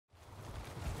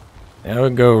Now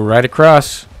we go right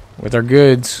across with our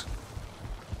goods.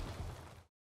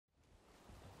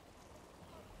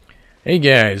 Hey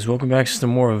guys, welcome back to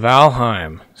some more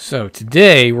Valheim. So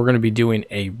today we're going to be doing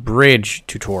a bridge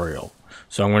tutorial.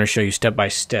 So I'm going to show you step by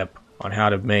step on how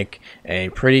to make a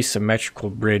pretty symmetrical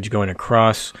bridge going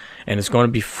across, and it's going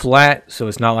to be flat, so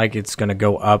it's not like it's going to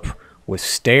go up with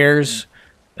stairs.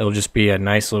 It'll just be a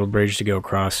nice little bridge to go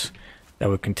across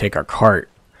that we can take our cart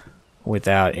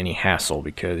without any hassle,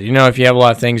 because you know, if you have a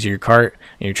lot of things in your cart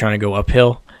and you're trying to go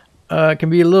uphill, it can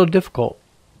be a little difficult,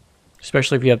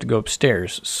 especially if you have to go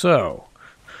upstairs. So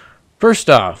first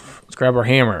off, let's grab our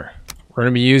hammer. We're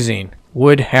going to be using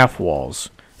wood half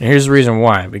walls, and here's the reason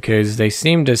why: because they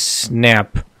seem to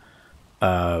snap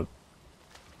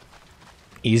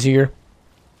easier,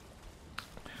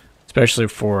 especially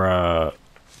for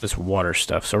this water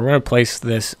stuff. So we're going to place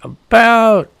this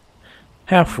about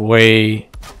halfway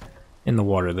in the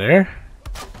water there,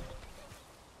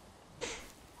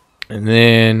 and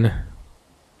then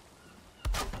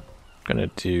gonna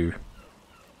do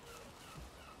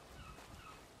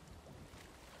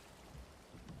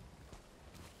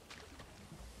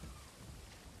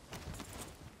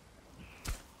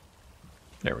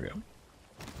there we go.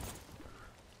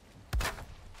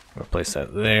 We'll place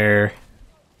that there,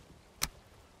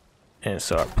 and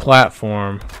so our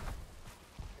platform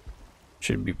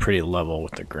should be pretty level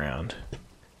with the ground.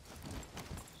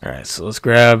 Alright, so let's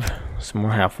grab some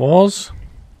more half walls.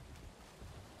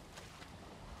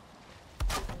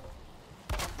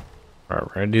 Alright,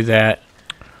 we're going to do that.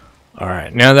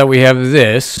 Alright, now that we have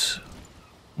this,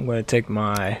 I'm going to take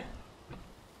my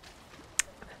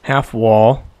half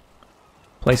wall,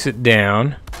 place it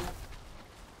down.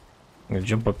 I'm going to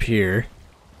jump up here,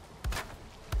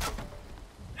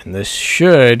 and this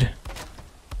should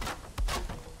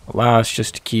allow us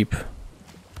just to keep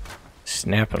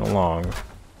snapping along.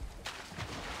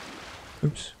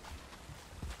 Oops.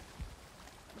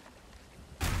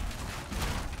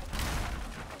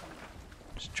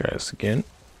 Let's try this again.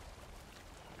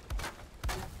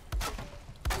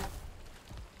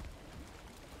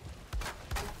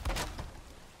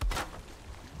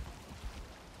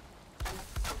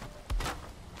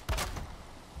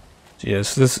 So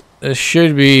yes, this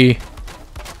should be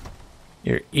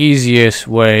your easiest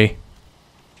way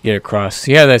to get across.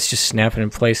 See how that's just snapping in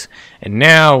place? And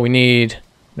now we need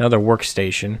another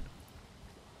workstation.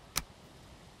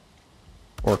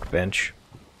 Workbench.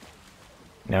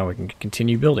 Now we can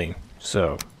continue building.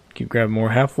 So keep grabbing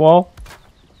more half wall.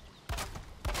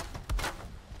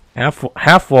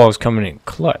 Half wall is coming in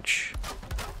clutch.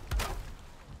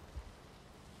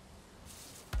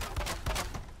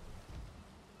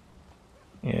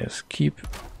 Yes, keep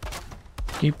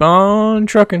on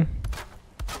trucking.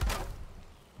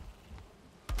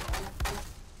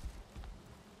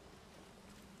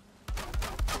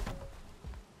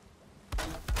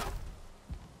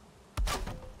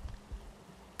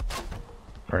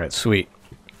 All right, sweet.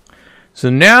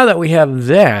 So now that we have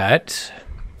that,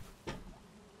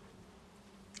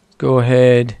 go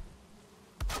ahead,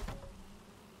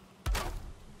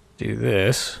 do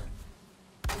this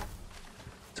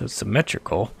so it's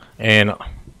symmetrical, and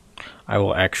I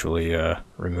will actually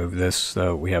remove this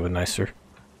so we have a nicer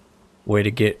way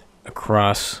to get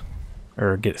across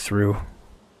or get through.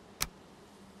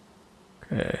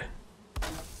 Okay,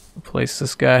 place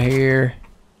this guy here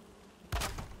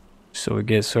so we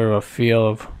get sort of a feel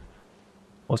of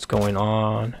what's going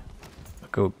on.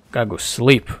 Gotta go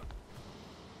sleep.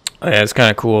 Oh, yeah, it's kind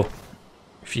of cool.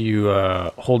 If you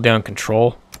hold down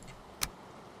control,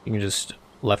 you can just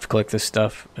left click this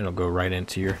stuff and it'll go right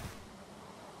into your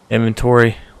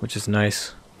inventory, which is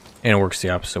nice, and it works the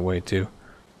opposite way too.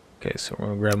 Okay, so we're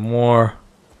gonna grab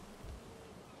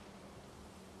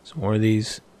some more of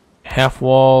these half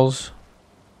walls,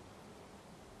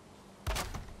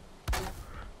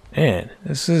 and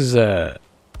this is a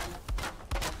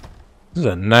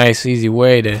nice easy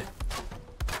way to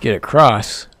get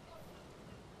across.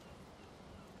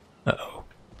 Uh-oh,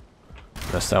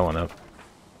 messed that one up.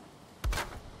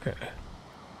 Okay.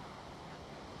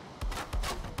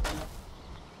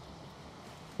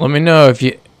 Let me know if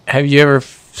you ever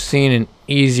seen an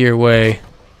easier way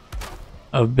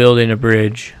of building a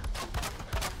bridge,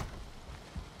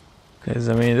 because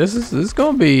I mean this is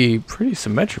gonna be pretty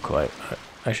symmetrical,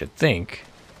 I should think.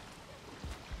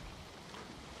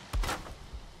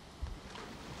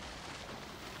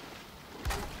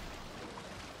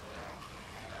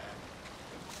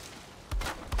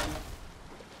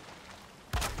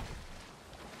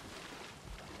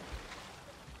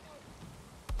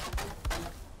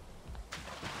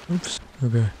 Oops.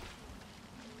 Okay.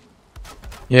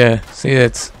 Yeah, see,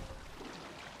 that's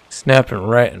snapping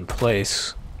right in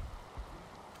place.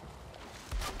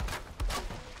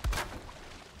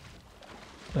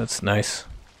 That's nice.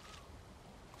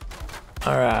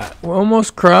 Alright, we're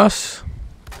almost across.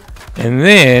 And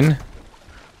then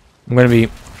I'm going to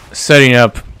be setting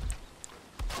up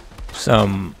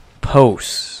some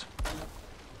posts.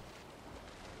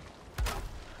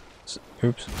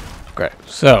 Oops. Okay,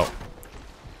 so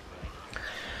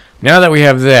now that we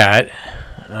have that,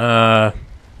 uh-oh.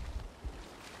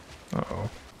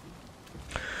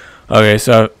 Okay,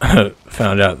 so I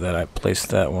found out that I placed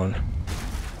that one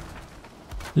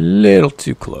a little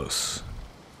too close.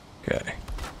 Okay.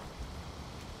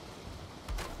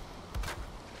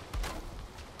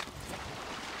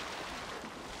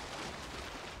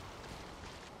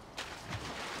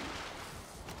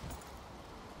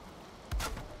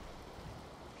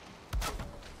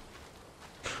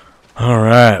 All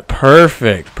right,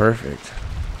 perfect, perfect.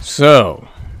 So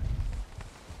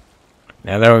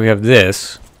now that we have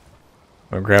this,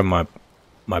 I'm gonna grab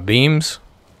my beams,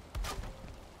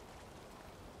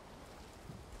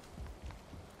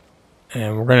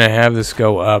 and we're gonna have this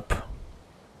go up.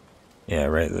 Yeah,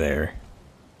 right there.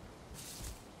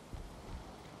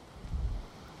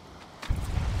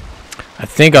 I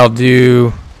think I'll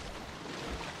do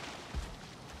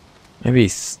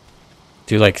maybe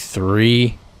do like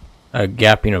 3, a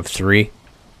gapping of 3.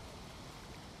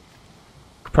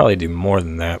 Could probably do more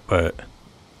than that, but I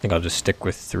think I'll just stick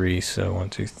with 3. So 1,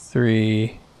 2,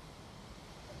 3.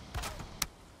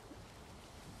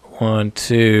 1,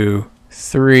 2,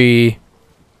 3.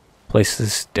 Place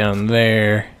this down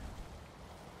there.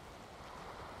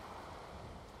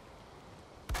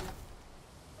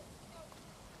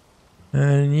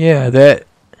 And yeah, that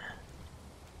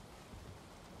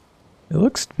it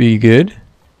looks to be good.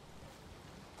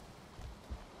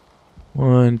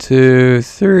 1, 2,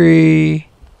 3.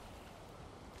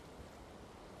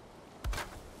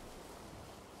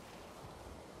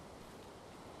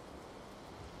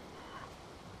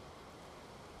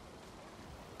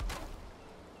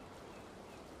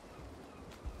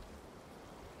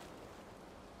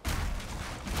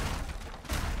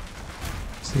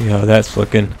 See how that's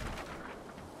looking.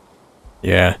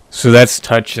 Yeah, so that's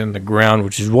touching the ground,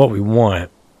 which is what we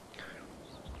want.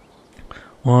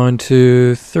 1,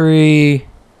 2, 3.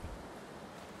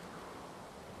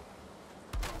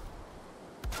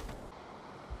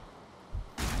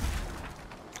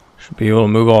 Should be able to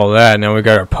move all that. Now we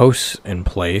got our posts in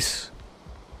place.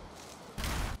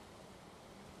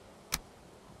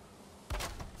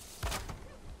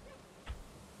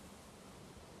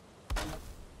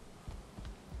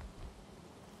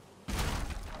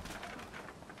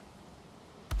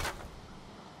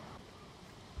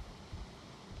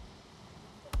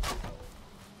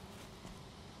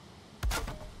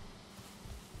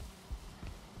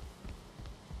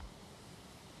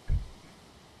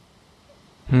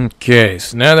 Okay,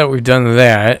 so now that we've done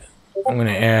that, I'm going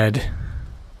to add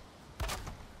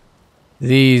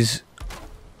these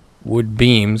wood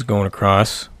beams going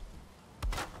across.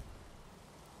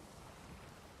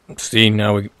 See,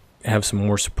 now we have some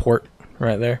more support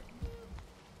right there.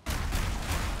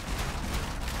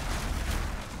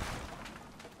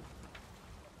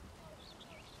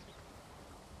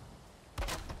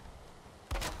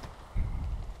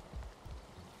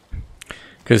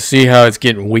 Because see how it's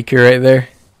getting weaker right there?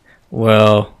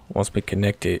 Well, once we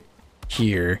connect it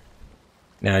here,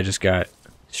 now I just got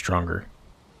stronger.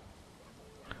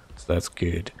 So that's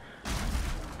good.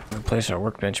 We'll place our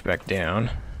workbench back down.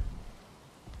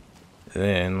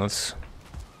 Then let's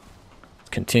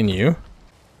continue.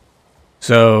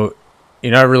 So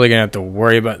you're not really gonna have to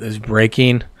worry about this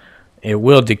breaking. It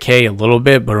will decay a little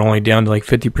bit, but only down to like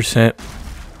 50%.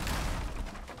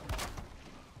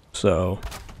 So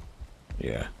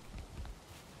yeah.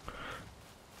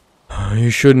 You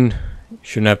shouldn't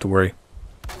have to worry.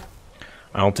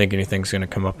 I don't think anything's gonna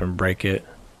come up and break it.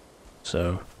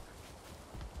 So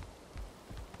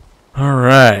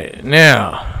alright,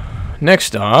 now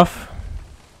next off,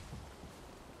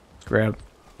 let's grab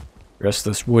the rest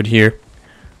of this wood here.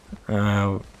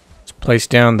 Let's place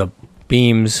down the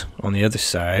beams on the other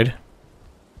side.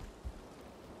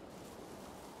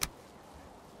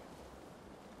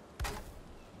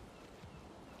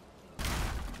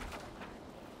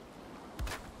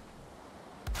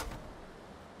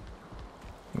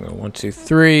 Go 1, 2,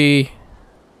 3,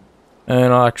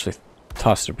 and I'll actually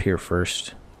toss it up here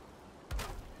first,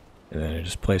 and then I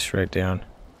just place right down.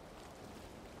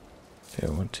 Okay,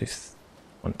 1, 2,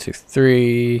 1, 2,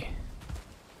 3.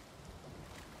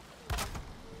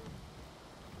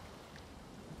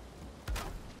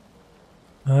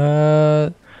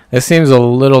 This seems a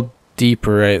little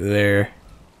deeper right there.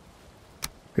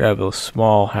 Grab a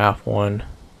small half one.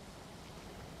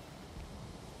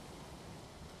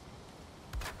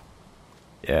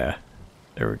 Yeah.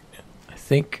 There we go.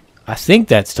 I think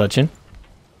that's touching.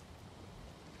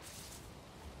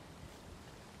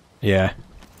 Yeah.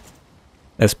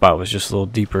 That spot was just a little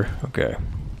deeper. Okay.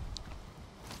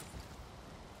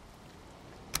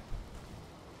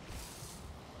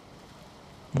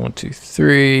 One, two,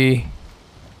 three.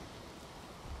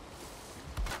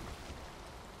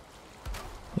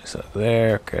 Place that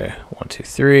there. Okay. One, two,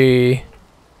 three.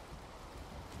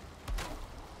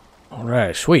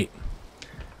 Alright, sweet.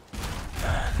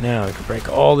 Now we can break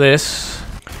all this.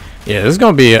 Yeah, this is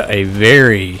going to be a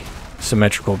very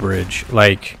symmetrical bridge.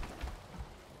 Like,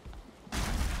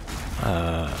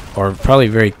 or probably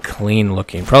very clean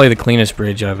looking. Probably the cleanest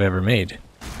bridge I've ever made,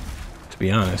 to be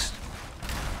honest.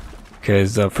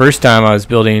 Because the first time I was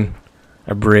building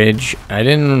a bridge, I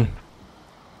didn't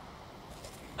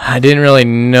really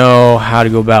know how to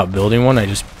go about building one. I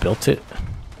just built it.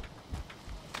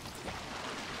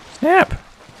 Snap!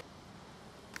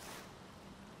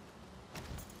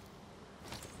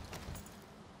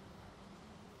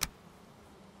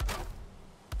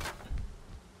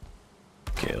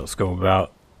 Okay, let's go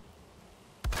about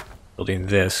building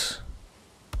this.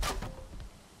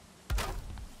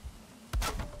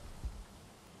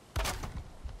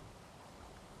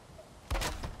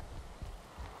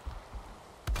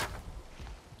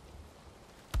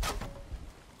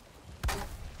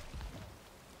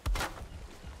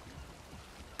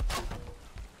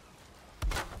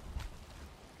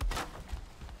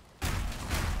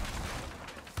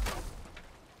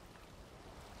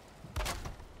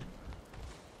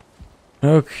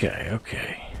 Okay,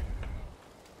 okay.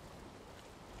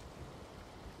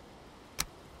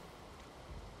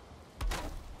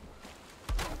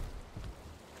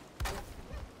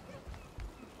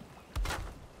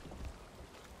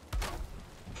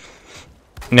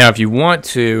 Now, if you want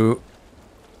to,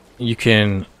 you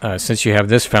can, since you have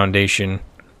this foundation,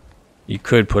 you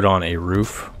could put on a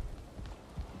roof.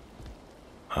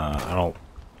 I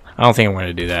don't think I'm going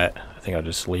to do that. I think I'll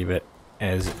just leave it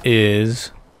as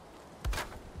is.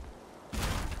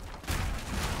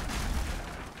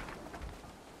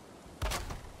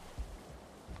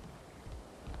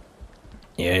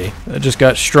 Yay, that just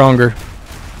got stronger.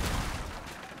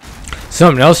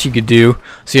 Something else you could do.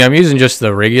 See, I'm using just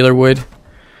the regular wood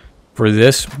for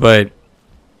this, but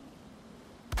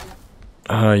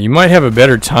you might have a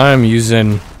better time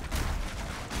using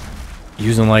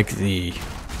like the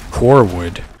core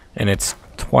wood, and it's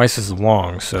twice as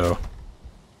long, so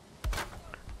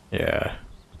yeah.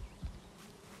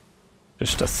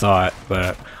 Just a thought,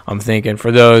 but I'm thinking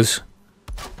for those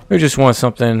who just want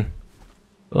something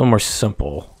a little more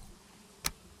simple.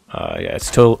 Yeah,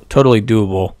 it's totally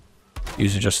doable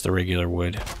using just the regular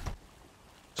wood.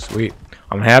 Sweet.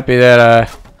 I'm happy that I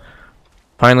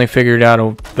finally figured out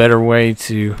a better way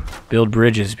to build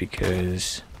bridges,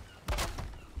 because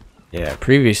yeah,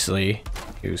 previously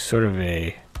it was sort of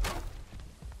a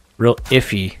real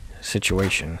iffy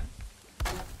situation,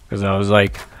 because I was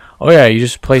like, oh yeah, you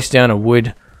just place down a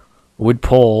wood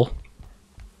pole.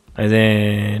 And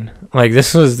then, like,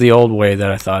 this was the old way that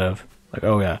I thought of. Like,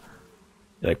 oh yeah,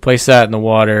 like place that in the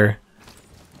water.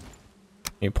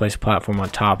 You place a platform on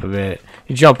top of it.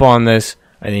 You jump on this,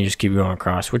 and then you just keep going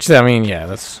across. Which, I mean, yeah,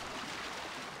 that's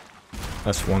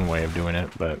one way of doing it.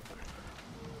 But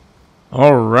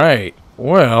all right,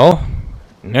 well,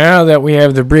 now that we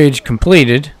have the bridge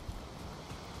completed,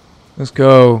 let's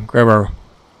go grab our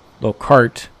little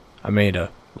cart. I made a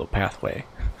little pathway.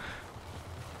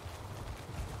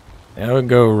 Now we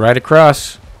go right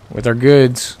across with our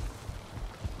goods.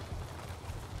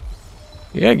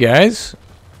 Yeah, guys.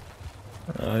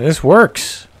 This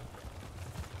works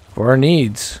for our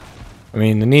needs. I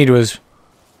mean, the need was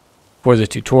for the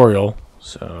tutorial,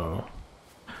 so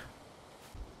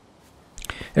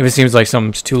if it seems like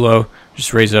something's too low,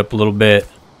 just raise it up a little bit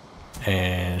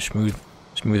and smooth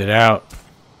it out.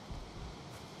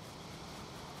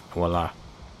 Voila.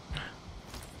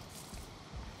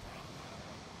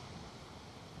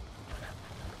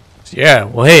 Yeah,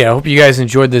 well, hey, I hope you guys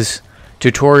enjoyed this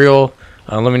tutorial.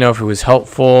 Let me know if it was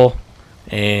helpful,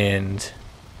 and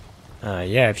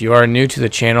yeah, if you are new to the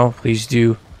channel, please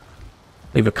do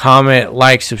leave a comment,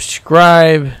 like,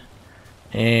 subscribe,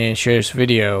 and share this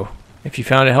video if you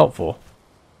found it helpful.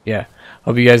 Yeah,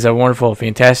 hope you guys have a wonderful,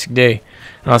 fantastic day,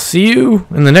 and I'll see you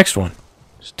in the next one.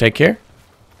 So take care,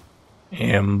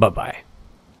 and bye-bye.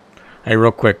 Hey,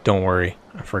 real quick, don't worry,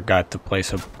 I forgot to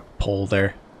place a pole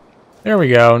there. There we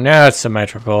go. Now it's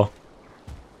symmetrical.